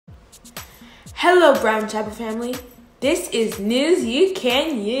Hello, Brown Chapel family. This is news you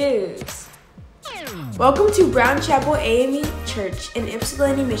can use. Welcome to Brown Chapel AME Church in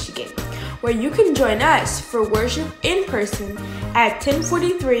Ypsilanti, Michigan, where you can join us for worship in person at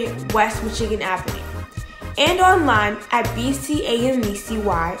 1043 West Michigan Avenue and online at bcamecy.org.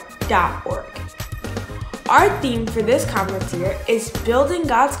 Our theme for this conference year is Building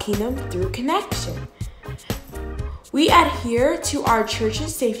God's Kingdom Through Connection. We adhere to our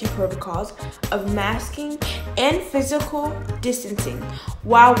church's safety protocols of masking and physical distancing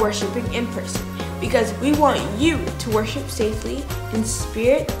while worshiping in person because we want you to worship safely in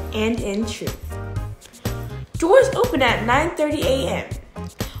spirit and in truth. Doors open at 9:30 a.m.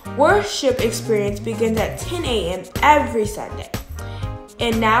 Worship experience begins at 10 a.m. every Sunday.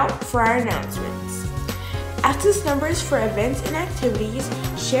 And now for our announcements. Access numbers for events and activities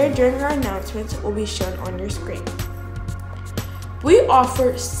shared during our announcements will be shown on your screen. We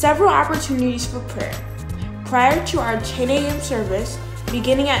offer several opportunities for prayer. Prior to our 10 a.m. service,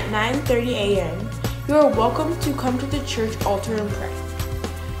 beginning at 9:30 a.m., you are welcome to come to the church altar and pray.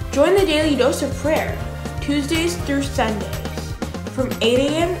 Join the Daily Dose of Prayer, Tuesdays through Sundays, from 8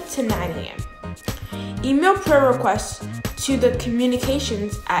 a.m. to 9 a.m. Email prayer requests to the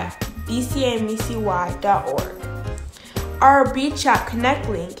communications at bcamecy.org. Our Beach Chat Connect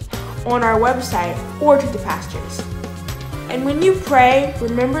link on our website or to the pastors. And when you pray,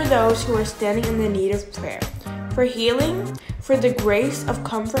 remember those who are standing in the need of prayer, for healing, for the grace of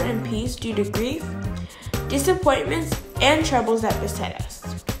comfort and peace due to grief, disappointments, and troubles that beset us.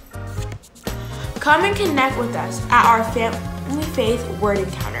 Come and connect with us at our Family Faith Word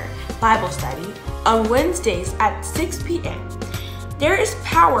Encounter Bible study on Wednesdays at 6 p.m. There is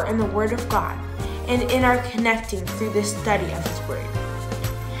power in the Word of God and in our connecting through the study of His Word.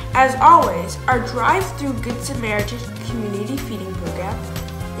 As always, our drive-through Good Samaritan community feeding program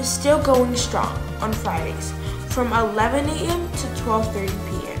is still going strong on Fridays from 11 a.m. to 12:30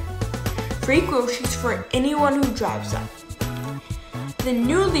 p.m. Free groceries for anyone who drives up. The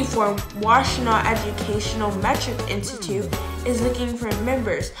newly formed Washtenaw Educational Metric Institute is looking for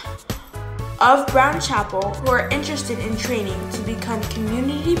members of Brown Chapel who are interested in training to become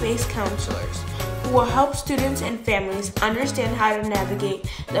community-based counselors who will help students and families understand how to navigate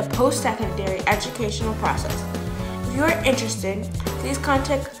the post-secondary educational process. If you are interested, please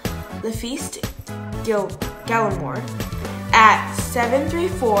contact LaFeast Gallimore at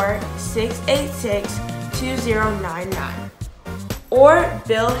 734-686-2099 or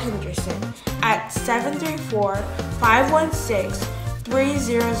Bill Henderson at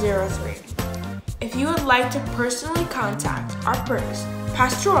 734-516-3003. If you would like to personally contact our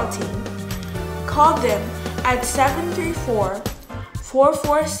pastoral team, call them at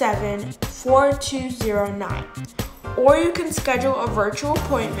 734-447-4209, or you can schedule a virtual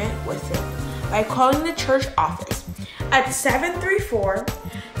appointment with them by calling the church office at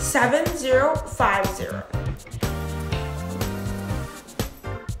 734-7050.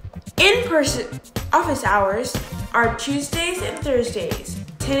 In-person office hours are Tuesdays and Thursdays,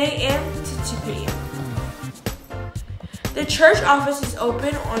 10 a.m. to 2 p.m. The church office is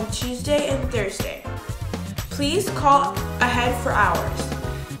open on Tuesday and Thursday. Please call ahead for hours.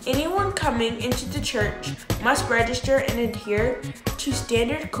 Anyone coming into the church must register and adhere to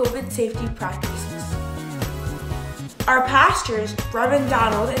standard COVID safety practices. Our pastors, Reverend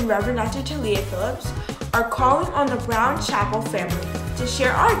Donald and Reverend Dr. Talia Phillips, are calling on the Brown Chapel family to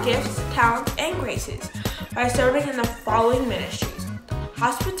share our gifts, talents, and graces by serving in the following ministries: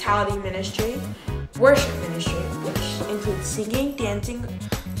 hospitality ministry, worship ministry, which includes singing, dancing,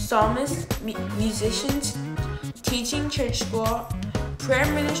 psalmists, musicians, teaching, church school, prayer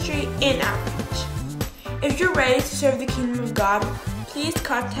ministry, and outreach. If you're ready to serve the kingdom of God, please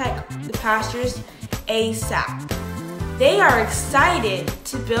contact the pastors ASAP. They are excited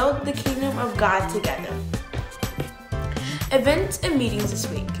to build the kingdom of God together. Events and meetings this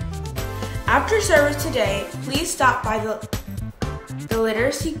week. After service today, please stop by the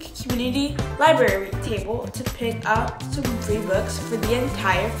Literacy Community Library table to pick up some free books for the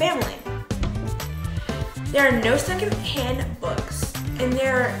entire family. There are no second-hand books, and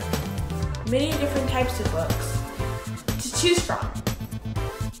there are many different types of books to choose from.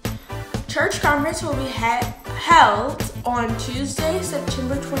 Church conference will be held on Tuesday,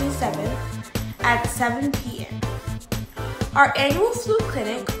 September 27th at 7 p.m. Our annual flu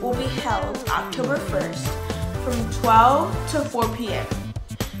clinic will be held October 1st from 12 to 4 p.m.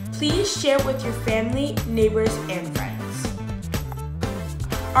 Please share with your family, neighbors, and friends.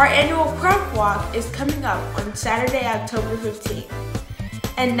 Our annual prep walk is coming up on Saturday, October 15th.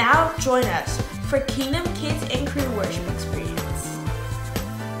 And now join us for Kingdom Kids and Career Worship Experience.